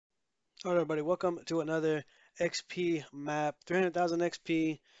Alright, everybody, welcome to another XP map. 300,000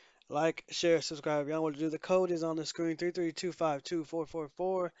 XP. Like, share, subscribe. Y'all want to do the code is on the screen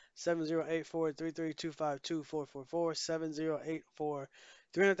 332524444 7084 3325244 7084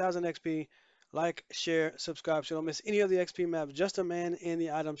 300,000 XP. Like, share, subscribe. So you don't miss any of the XP maps. Just a man in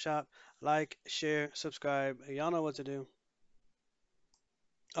the item shop. Like, share, subscribe. Y'all know what to do.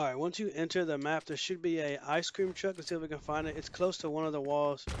 Alright, once you enter the map, there should be a ice cream truck. Let's see if we can find it. It's close to one of the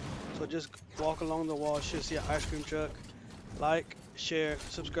walls. So just walk along the wall. You should see an ice cream truck. Like, share,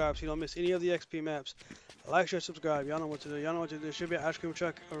 subscribe so you don't miss any of the XP maps. Like, share, subscribe. Y'all know what to do. Y'all know what to do. There should be an ice cream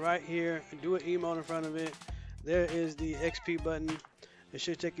truck right here. Do an emote in front of it. There is the XP button. It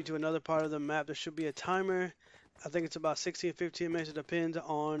should take you to another part of the map. There should be a timer. I think it's about 16, 15 minutes. It depends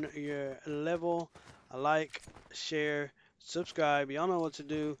on your level. Like, share, subscribe. Y'all know what to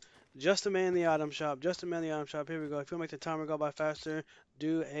do. Just a man in the item shop. Just a man in the item shop. Here we go. If you want to make the timer go by faster,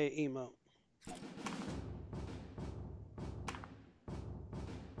 do a emote.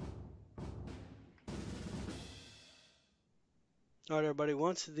 Alright, everybody.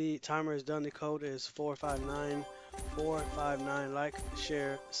 Once the timer is done, the code is 459. 459. Like,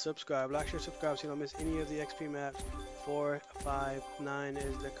 share, subscribe. Like, share, subscribe so you don't miss any of the XP maps. 459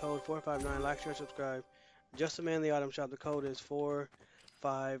 is the code. 459. Like, share, subscribe. Just a man in the item shop. The code is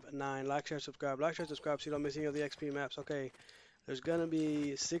 459. Like, share, subscribe. Like, share, subscribe so you don't miss any of the XP maps. Okay. There's gonna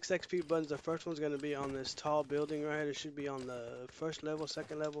be 6 XP buttons. The first one's gonna be on this tall building right here. It should be on the first level,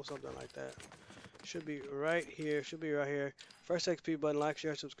 second level, something like that. Should be right here. Should be right here. First XP button. Like,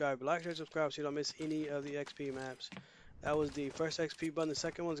 share, subscribe. Like, share, subscribe so you don't miss any of the XP maps. That was the first XP button. The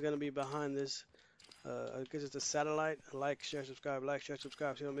second one's gonna be behind this. I guess it's a satellite. Like, share, subscribe. Like, share,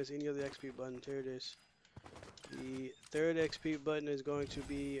 subscribe so you don't miss any of the XP buttons. Here it is. The third XP button is going to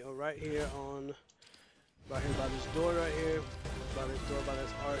be right here on right here by this door right here, by this door, by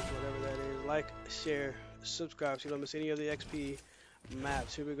this arch, whatever that is. Like, share, subscribe so you don't miss any of the XP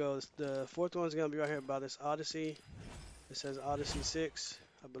maps. Here we go. The fourth one is going to be right here by this Odyssey. It says Odyssey 6.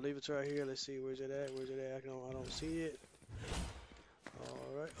 I believe it's right here. Let's see. Where's it at? Where's it at? I don't see it.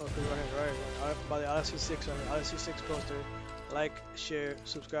 Alright. Okay, right here. By the Odyssey 6 right here. Odyssey 6 poster. Like, share,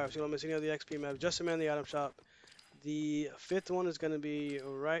 subscribe so you don't miss any of the XP maps. Just a man in the item shop. The fifth one is going to be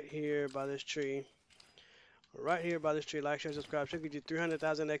right here by this tree. Right here by this tree. Like, share, subscribe. Should get you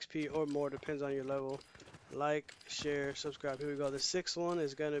 300,000 XP or more, depends on your level. Like, share, subscribe. Here we go. The sixth one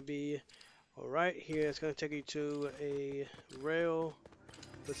is going to be right here. It's going to take you to a rail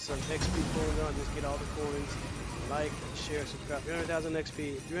with some XP coins on. Just get all the coins. Like, share, subscribe. 300,000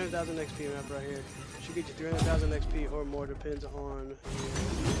 XP. 300,000 XP map right here. Should get you 300,000 XP or more, depends on your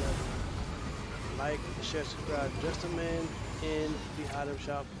level. Like, share, subscribe. Just a man in the item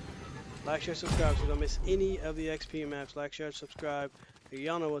shop. Like, share, subscribe so you don't miss any of the XP maps. Like, share, subscribe.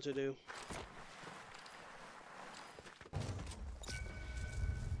 Y'all know what to do.